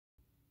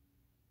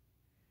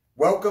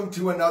Welcome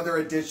to another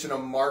edition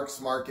of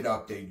Mark's Market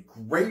Update.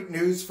 Great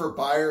news for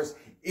buyers.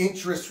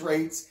 Interest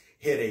rates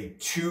hit a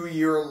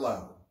 2-year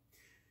low.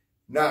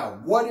 Now,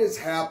 what is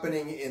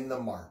happening in the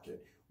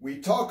market?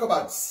 We talk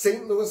about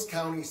St. Louis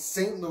County,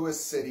 St.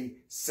 Louis City,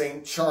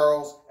 St.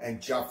 Charles,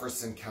 and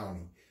Jefferson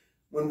County.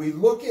 When we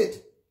look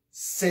at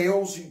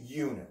sales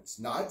units,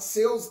 not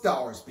sales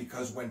dollars,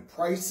 because when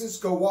prices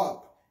go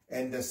up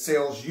and the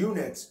sales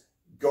units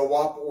go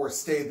up or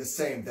stay the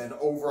same, then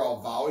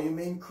overall volume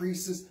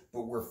increases,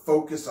 but we're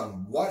focused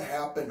on what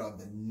happened on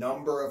the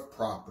number of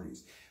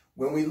properties.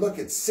 When we look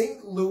at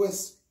St.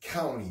 Louis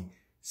County,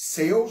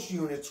 sales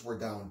units were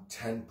down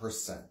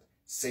 10%.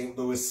 St.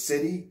 Louis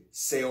City,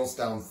 sales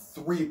down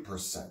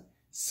 3%.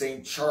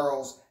 St.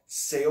 Charles,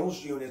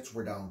 sales units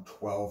were down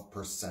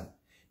 12%.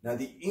 Now,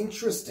 the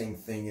interesting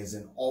thing is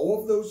in all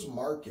of those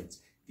markets,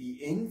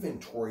 the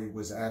inventory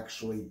was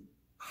actually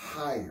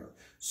higher.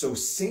 So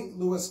St.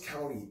 Louis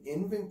County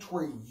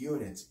inventory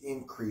units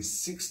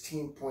increased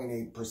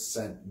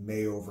 16.8%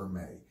 May over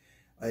May.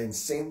 In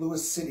St.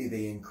 Louis City,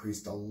 they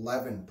increased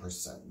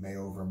 11% May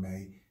over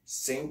May.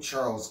 St.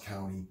 Charles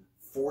County,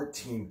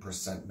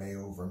 14% May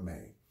over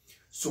May.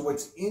 So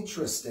what's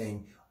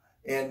interesting,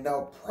 and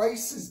now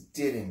prices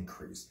did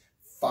increase,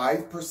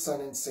 5%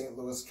 in St.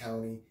 Louis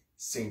County,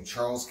 St.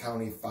 Charles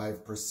County,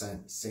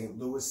 5%, St.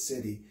 Louis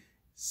City,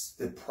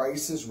 the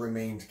prices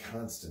remained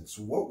constant.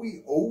 So what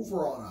we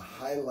overall on a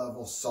high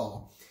level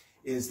saw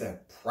is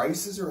that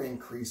prices are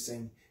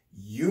increasing,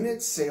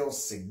 unit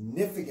sales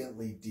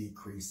significantly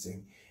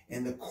decreasing,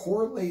 and the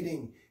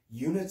correlating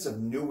units of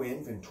new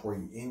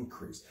inventory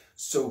increase.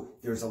 So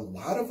there's a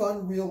lot of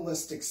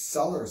unrealistic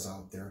sellers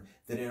out there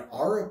that in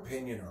our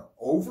opinion are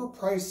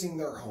overpricing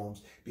their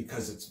homes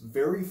because it's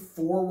very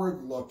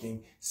forward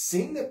looking,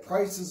 seeing that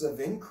prices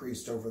have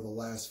increased over the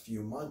last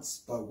few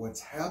months, but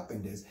what's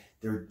happened is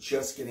they're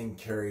just getting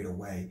carried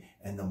away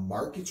and the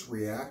market's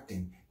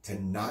reacting to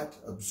not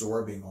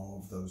absorbing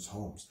all of those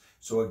homes.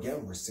 So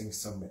again, we're seeing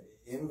some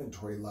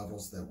inventory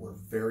levels that we're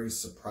very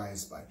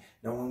surprised by.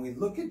 Now, when we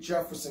look at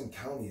Jefferson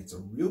County, it's a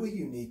really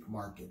unique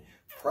market.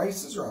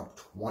 Prices are up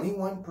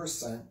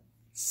 21%,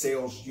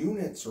 sales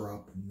units are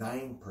up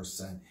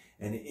 9%,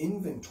 and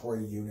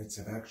inventory units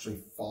have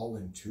actually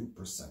fallen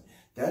 2%.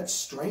 That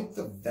strength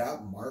of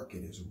that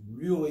market is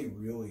really,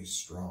 really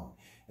strong.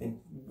 And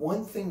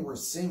one thing we're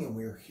seeing and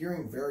we're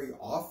hearing very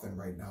often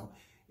right now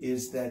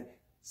is that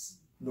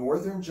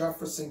northern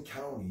Jefferson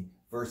County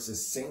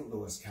versus St.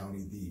 Louis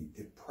County,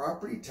 the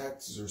property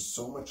taxes are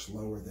so much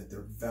lower that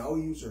their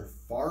values are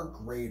far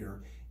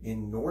greater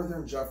in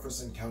northern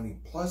Jefferson County.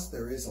 Plus,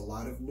 there is a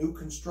lot of new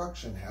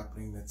construction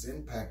happening that's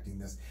impacting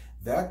this.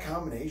 That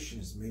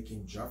combination is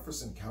making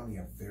Jefferson County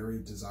a very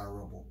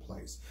desirable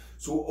place.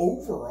 So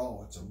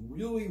overall, it's a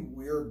really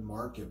weird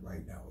market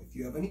right now. If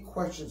you have any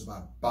questions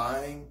about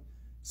buying,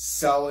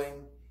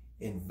 selling,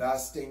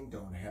 investing,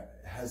 don't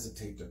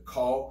hesitate to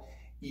call,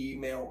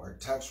 email, or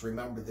text.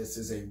 Remember, this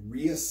is a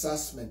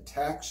reassessment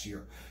tax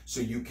year,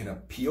 so you can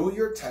appeal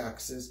your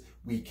taxes.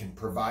 We can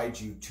provide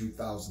you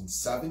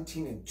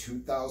 2017 and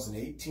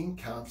 2018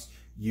 comps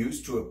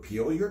used to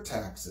appeal your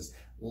taxes.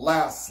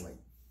 Lastly,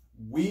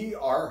 we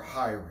are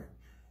hiring.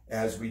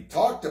 As we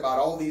talked about,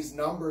 all these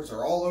numbers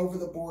are all over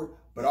the board,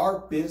 but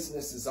our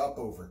business is up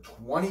over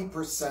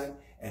 20%,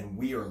 and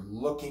we are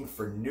looking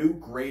for new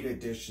great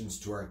additions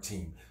to our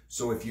team.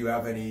 So if you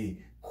have any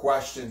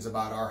questions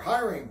about our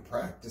hiring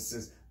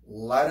practices,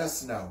 let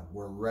us know.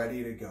 We're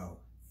ready to go.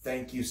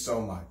 Thank you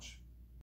so much.